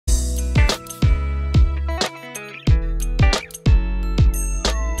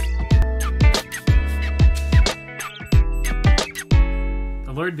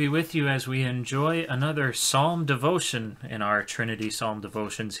Lord be with you as we enjoy another Psalm devotion in our Trinity Psalm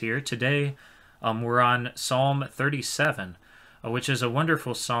devotions here. Today, we're on Psalm 37, which is a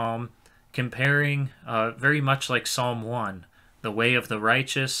wonderful psalm comparing very much like Psalm 1, the way of the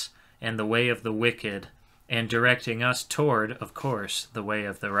righteous and the way of the wicked, and directing us toward, of course, the way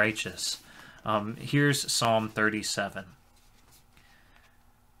of the righteous. Here's Psalm 37.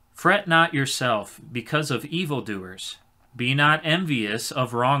 Fret not yourself because of evildoers. Be not envious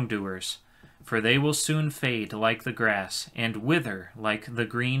of wrongdoers, for they will soon fade like the grass, and wither like the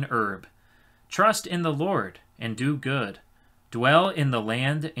green herb. Trust in the Lord, and do good. Dwell in the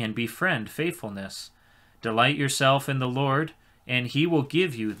land, and befriend faithfulness. Delight yourself in the Lord, and he will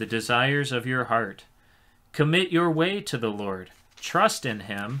give you the desires of your heart. Commit your way to the Lord. Trust in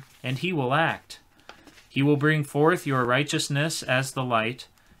him, and he will act. He will bring forth your righteousness as the light,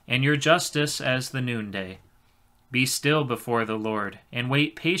 and your justice as the noonday. Be still before the Lord, and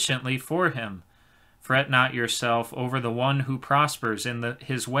wait patiently for him. Fret not yourself over the one who prospers in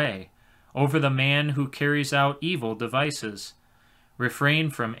his way, over the man who carries out evil devices. Refrain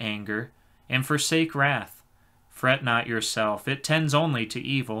from anger, and forsake wrath. Fret not yourself, it tends only to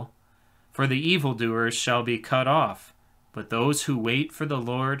evil. For the evildoers shall be cut off, but those who wait for the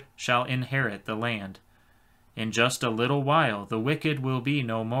Lord shall inherit the land. In just a little while the wicked will be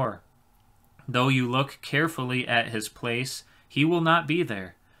no more. Though you look carefully at his place, he will not be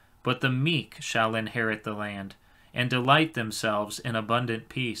there. But the meek shall inherit the land, and delight themselves in abundant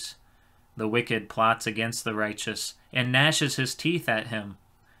peace. The wicked plots against the righteous, and gnashes his teeth at him.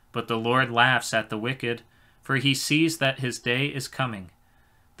 But the Lord laughs at the wicked, for he sees that his day is coming.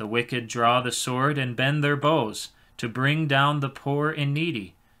 The wicked draw the sword and bend their bows, to bring down the poor and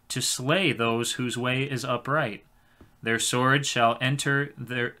needy, to slay those whose way is upright. Their sword shall enter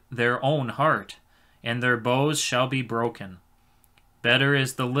their own heart, and their bows shall be broken. Better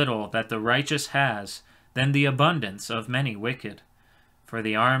is the little that the righteous has than the abundance of many wicked. For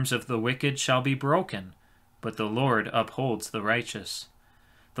the arms of the wicked shall be broken, but the Lord upholds the righteous.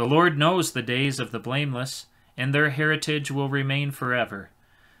 The Lord knows the days of the blameless, and their heritage will remain forever.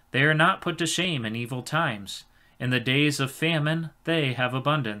 They are not put to shame in evil times. In the days of famine they have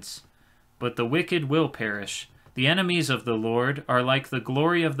abundance. But the wicked will perish. The enemies of the Lord are like the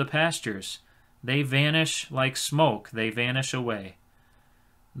glory of the pastures. They vanish like smoke, they vanish away.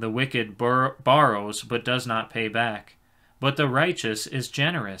 The wicked borrows, but does not pay back. But the righteous is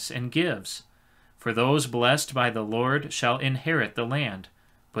generous and gives. For those blessed by the Lord shall inherit the land,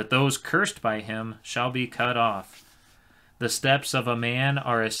 but those cursed by him shall be cut off. The steps of a man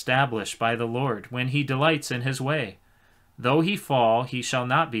are established by the Lord when he delights in his way. Though he fall, he shall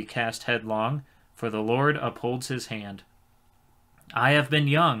not be cast headlong, for the Lord upholds his hand. I have been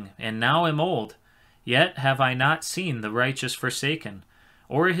young, and now am old, yet have I not seen the righteous forsaken,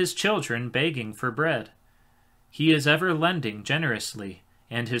 or his children begging for bread. He is ever lending generously,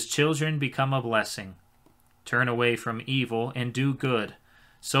 and his children become a blessing. Turn away from evil and do good,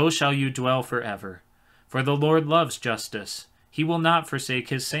 so shall you dwell forever. For the Lord loves justice. He will not forsake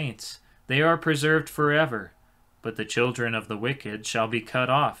his saints. They are preserved forever. But the children of the wicked shall be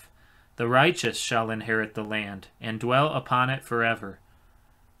cut off. The righteous shall inherit the land, and dwell upon it forever.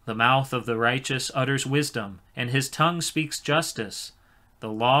 The mouth of the righteous utters wisdom, and his tongue speaks justice.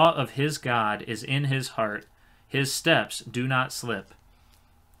 The law of his God is in his heart. His steps do not slip.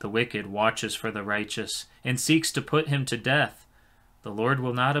 The wicked watches for the righteous, and seeks to put him to death. The Lord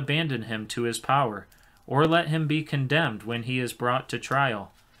will not abandon him to his power, or let him be condemned when he is brought to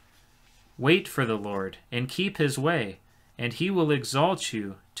trial. Wait for the Lord, and keep his way, and he will exalt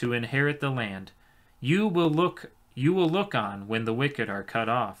you to inherit the land. You will look on when the wicked are cut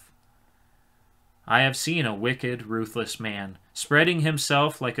off. I have seen a wicked, ruthless man, spreading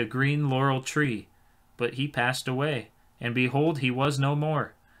himself like a green laurel tree. But he passed away, and behold, he was no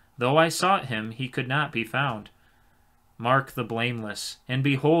more. Though I sought him, he could not be found. Mark the blameless, and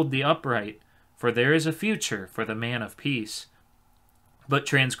behold the upright, for there is a future for the man of peace. But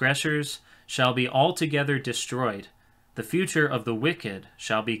transgressors shall be altogether destroyed. The future of the wicked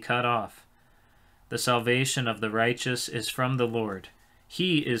shall be cut off. The salvation of the righteous is from the Lord.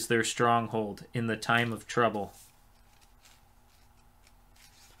 He is their stronghold in the time of trouble.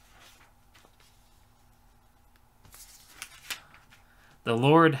 The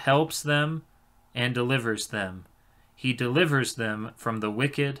Lord helps them and delivers them. He delivers them from the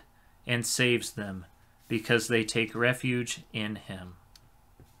wicked and saves them, because they take refuge in him.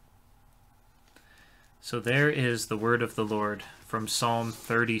 So there is the word of the Lord from Psalm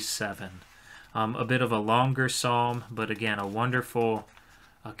 37. A bit of a longer psalm, but again, a wonderful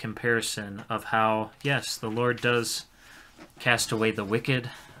comparison of how, yes, the Lord does cast away the wicked,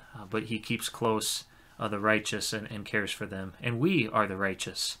 but he keeps close the righteous and cares for them. And we are the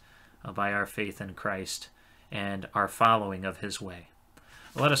righteous by our faith in Christ and our following of his way.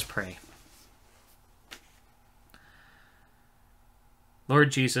 Let us pray.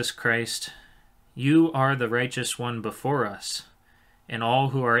 Lord Jesus Christ, you are the righteous one before us, and all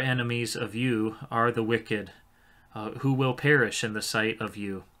who are enemies of you are the wicked, who will perish in the sight of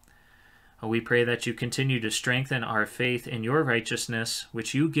you. We pray that you continue to strengthen our faith in your righteousness,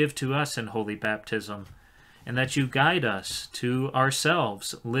 which you give to us in holy baptism, and that you guide us to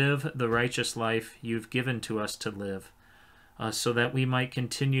ourselves live the righteous life you've given to us to live, so that we might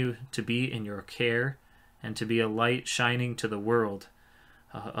continue to be in your care and to be a light shining to the world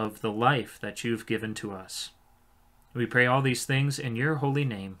of the life that you've given to us. We pray all these things in your holy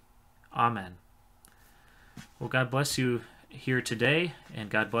name. Amen. Well, God bless you here today, and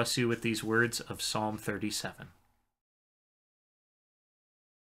God bless you with these words of Psalm 37.